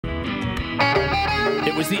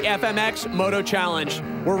It was the FMX Moto Challenge,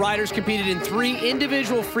 where riders competed in 3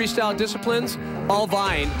 individual freestyle disciplines, all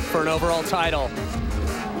vying for an overall title.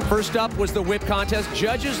 First up was the whip contest.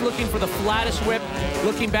 Judges looking for the flattest whip.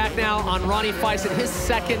 Looking back now on Ronnie Feist, his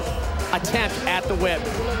second attempt at the whip.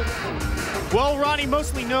 Well, Ronnie,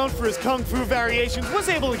 mostly known for his kung fu variations, was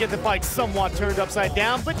able to get the bike somewhat turned upside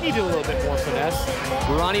down, but needed a little bit more finesse.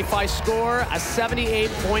 Ronnie Feist score, a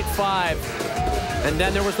 78.5. And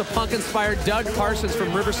then there was the punk-inspired Doug Parsons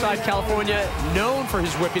from Riverside, California, known for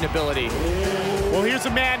his whipping ability. Well, here's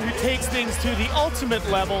a man who takes things to the ultimate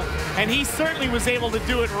level, and he certainly was able to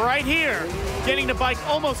do it right here, getting the bike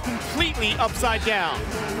almost completely upside down.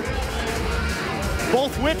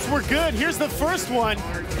 Both whips were good. Here's the first one.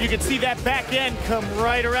 You can see that back end come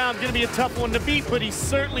right around. Gonna be a tough one to beat, but he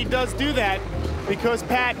certainly does do that because,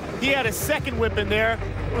 Pat, he had a second whip in there.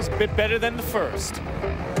 It was a bit better than the first.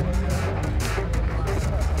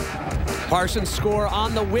 Parsons' score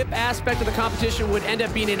on the whip aspect of the competition would end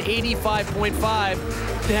up being an 85.5.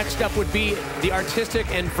 Next up would be the artistic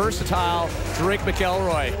and versatile Drake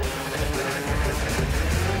McElroy.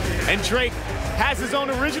 And Drake has his own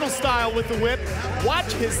original style with the whip.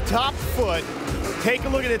 Watch his top foot. Take a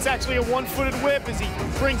look at it. It's actually a one-footed whip as he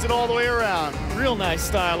brings it all the way around. Real nice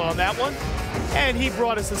style on that one. And he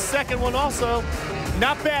brought us a second one also.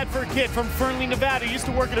 Not bad for a kid from Fernley, Nevada. He used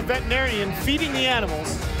to work at a veterinarian feeding the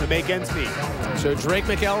animals to make ends meet. So Drake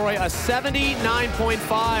McElroy, a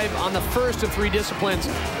 79.5 on the first of 3 disciplines.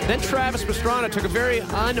 Then Travis Pastrana took a very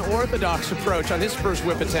unorthodox approach on his first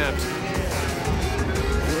whip attempt.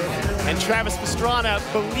 And Travis Pastrana,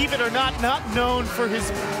 believe it or not known for his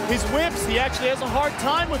whips. He actually has a hard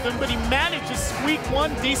time with them, but he managed to squeak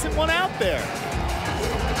one decent one out there.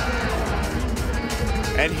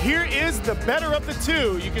 And here is the better of the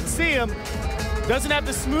two. You can see him. Doesn't have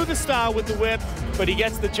the smoothest style with the whip, but he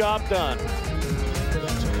gets the job done.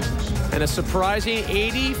 And a surprising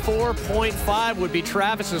 84.5 would be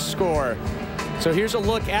Travis's score. So here's a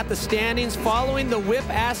look at the standings following the whip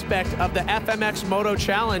aspect of the FMX Moto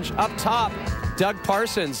Challenge. Up top, Doug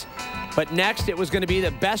Parsons. But next, it was going to be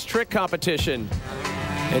the best trick competition.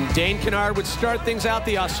 And Dane Kennard would start things out,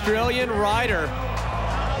 the Australian rider.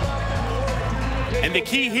 And the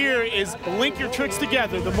key here is link your tricks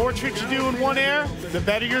together. The more tricks you do in one air, the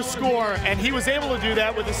better your score. And he was able to do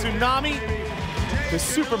that with the Tsunami, the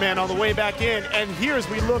Superman on the way back in. And here, as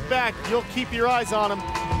we look back, you'll keep your eyes on him.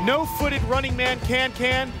 No-footed running man can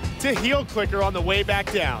to heel clicker on the way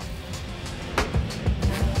back down.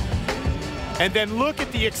 And then look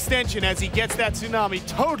at the extension as he gets that Tsunami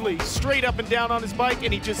totally straight up and down on his bike,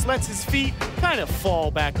 and he just lets his feet kind of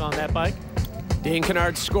fall back on that bike. Dane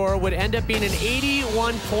Kennard's score would end up being an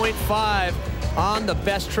 81.5 on the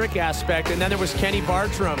best trick aspect. And then there was Kenny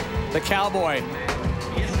Bartram, the cowboy.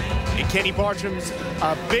 And Kenny Bartram's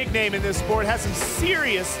a big name in this sport, has some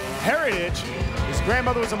serious heritage. His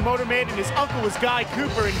grandmother was a motor maid and his uncle was Guy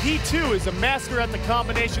Cooper, and he too is a master at the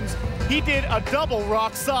combinations. He did a double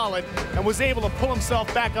rock solid and was able to pull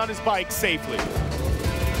himself back on his bike safely.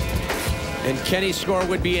 And Kenny's score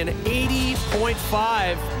would be an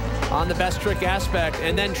 80.5 on the best trick aspect.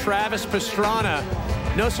 And then Travis Pastrana.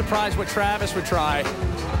 No surprise what Travis would try.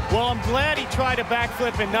 Well, I'm glad he tried a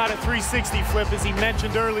backflip and not a 360 flip, as he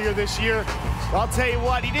mentioned earlier this year. I'll tell you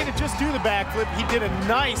what, he didn't just do the backflip, he did a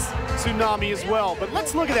nice Tsunami as well. But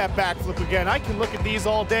let's look at that backflip again. I can look at these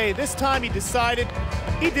all day. This time he decided,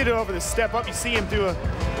 he did it over the step up. You see him do a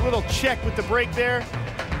little check with the brake there.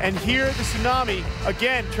 And here, the Tsunami,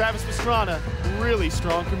 again, Travis Pastrana, really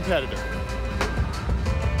strong competitor.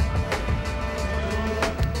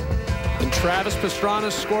 And Travis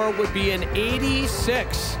Pastrana's score would be an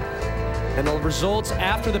 86. And the results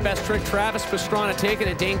after the best trick, Travis Pastrana taking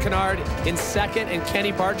it, Dane Kennard in second and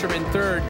Kenny Bartram in third.